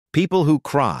People who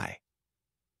cry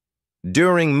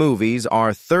during movies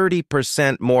are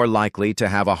 30% more likely to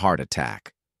have a heart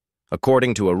attack.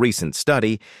 According to a recent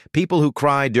study, people who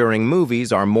cry during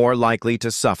movies are more likely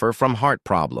to suffer from heart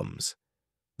problems.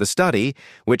 The study,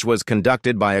 which was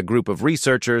conducted by a group of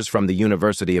researchers from the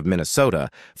University of Minnesota,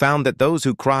 found that those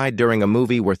who cried during a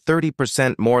movie were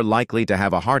 30% more likely to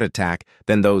have a heart attack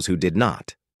than those who did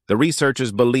not. The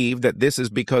researchers believe that this is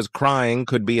because crying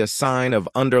could be a sign of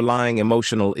underlying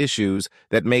emotional issues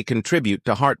that may contribute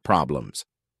to heart problems.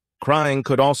 Crying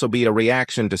could also be a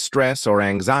reaction to stress or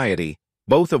anxiety,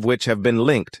 both of which have been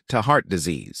linked to heart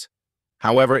disease.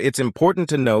 However, it's important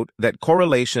to note that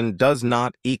correlation does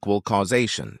not equal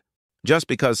causation. Just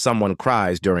because someone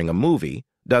cries during a movie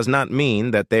does not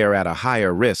mean that they are at a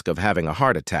higher risk of having a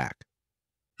heart attack.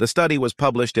 The study was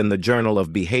published in the Journal of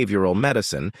Behavioral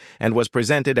Medicine and was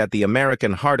presented at the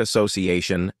American Heart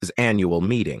Association's annual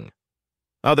meeting.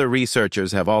 Other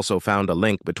researchers have also found a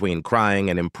link between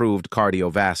crying and improved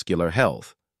cardiovascular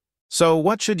health. So,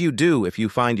 what should you do if you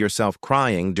find yourself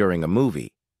crying during a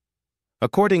movie?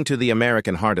 According to the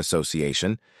American Heart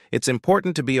Association, it's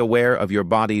important to be aware of your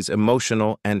body's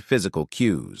emotional and physical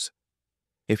cues.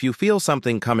 If you feel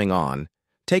something coming on,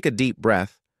 take a deep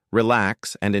breath,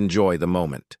 relax, and enjoy the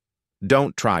moment.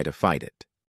 Don't try to fight it.